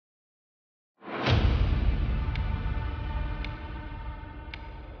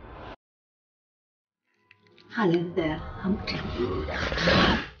Hello there, Humpty.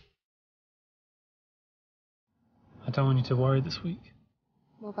 I don't want you to worry this week.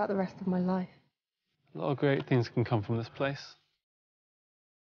 What about the rest of my life? A lot of great things can come from this place.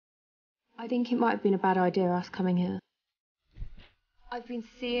 I think it might have been a bad idea us coming here. I've been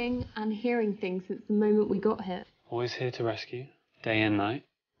seeing and hearing things since the moment we got here. Always here to rescue, day and night.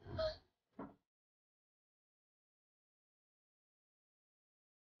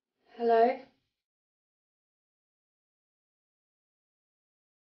 Hello?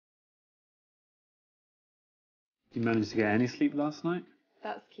 Did you manage to get any sleep last night?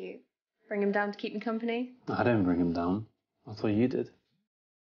 That's cute. Bring him down to keep me company? I didn't bring him down. I thought you did.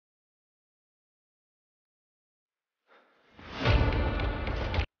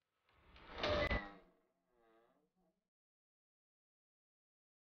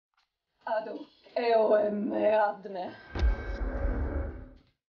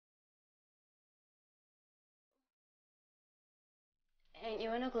 Ain't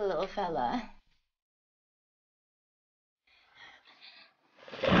you an ugly little fella?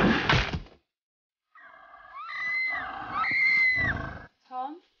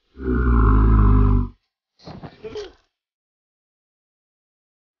 Tom?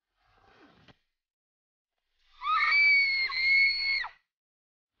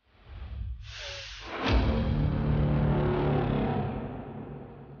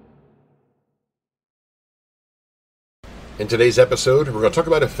 In today's episode, we're going to talk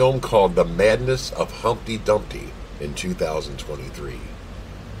about a film called The Madness of Humpty Dumpty in 2023.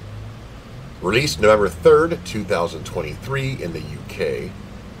 Released November 3rd, 2023 in the UK.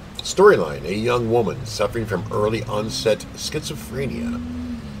 Storyline: a young woman suffering from early onset schizophrenia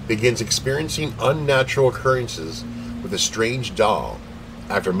begins experiencing unnatural occurrences with a strange doll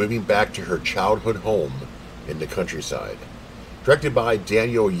after moving back to her childhood home in the countryside. Directed by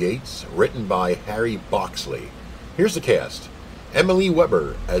Daniel Yates, written by Harry Boxley. Here's the cast: Emily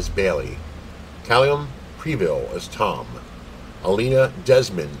Weber as Bailey, Callum Preville as Tom, Alina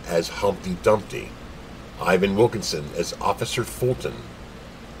Desmond as Humpty Dumpty, Ivan Wilkinson as Officer Fulton,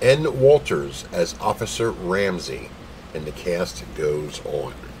 N. Walters as Officer Ramsey, and the cast goes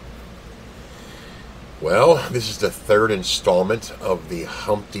on. Well, this is the third installment of the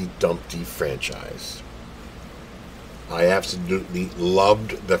Humpty Dumpty franchise. I absolutely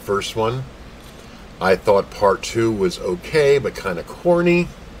loved the first one. I thought part 2 was okay, but kind of corny.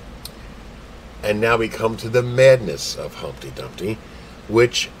 And now we come to the madness of Humpty Dumpty,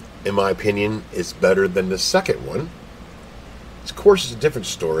 which, in my opinion, is better than the second one. Of course, it's a different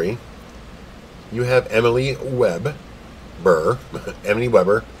story. You have Emily Weber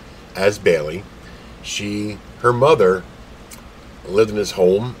as Bailey. Her mother lived in this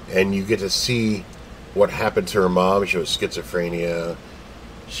home, and you get to see what happened to her mom. She was schizophrenia.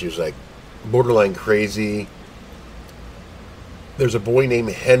 She was like borderline crazy. There's a boy named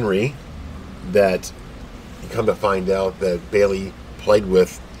Henry that you come to find out that Bailey played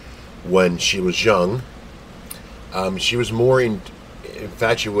with when she was young. She was more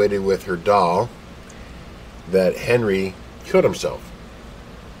infatuated with her doll that Henry killed himself.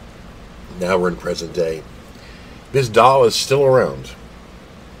 Now we're in present day. This doll is still around,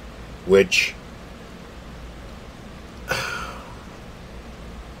 which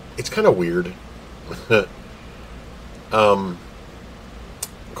it's kind of weird. Of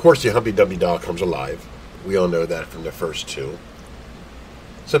course, the Humpty Dumpty doll comes alive. We all know that from the first two.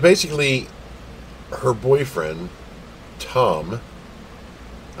 So basically, her boyfriend, Tom,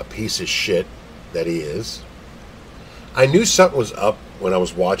 a piece of shit that he is, I knew something was up when I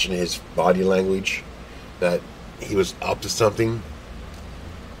was watching his body language, that he was up to something.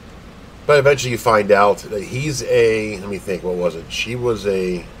 But eventually you find out that he's let me think, what was it? She was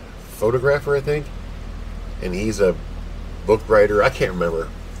a photographer, I think, and he's a book writer. I can't remember.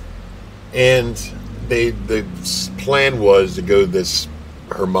 And the plan was to go to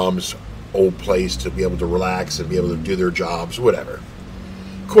her mom's old place to be able to relax and be able to do their jobs, whatever.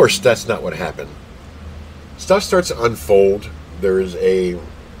 Of course, that's not what happened. Stuff starts to unfold. There's a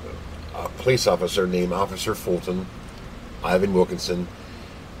police officer named Officer Fulton, Ivan Wilkinson,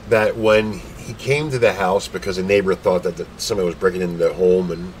 that when he came to the house, because a neighbor thought that somebody was breaking into the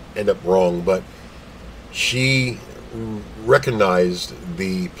home and ended up wrong, but she recognized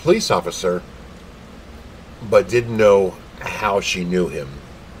the police officer but didn't know how she knew him.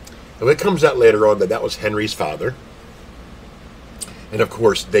 And it comes out later on that was Henry's father. And of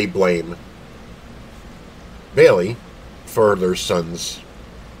course they blame Bailey for their son's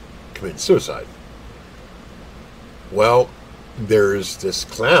committing suicide. Well, there's this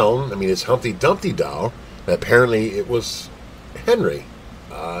clown, this Humpty Dumpty doll, that apparently it was Henry.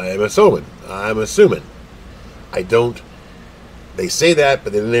 I'm assuming. They say that,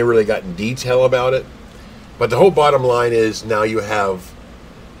 but then they really got in detail about it. But the whole bottom line is now you have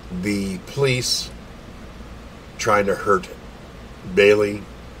the police trying to hurt Bailey.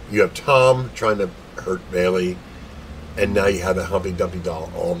 You have Tom trying to hurt Bailey. And now you have the Humpty Dumpty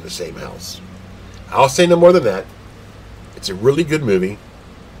doll all in the same house. I'll say no more than that. It's a really good movie.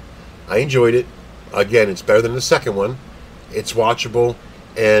 I enjoyed it. Again, it's better than the second one. It's watchable.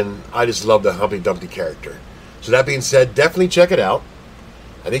 And I just love the Humpty Dumpty character. So that being said, definitely check it out.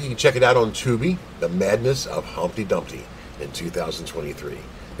 I think you can check it out on Tubi, The Madness of Humpty Dumpty in 2023.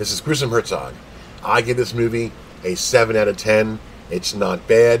 This is Gruesome Herzog. I give this movie a 7 out of 10. It's not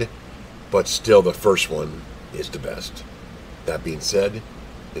bad, but still the first one is the best. That being said,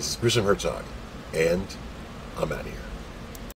 this is Gruesome Herzog, and I'm out of here.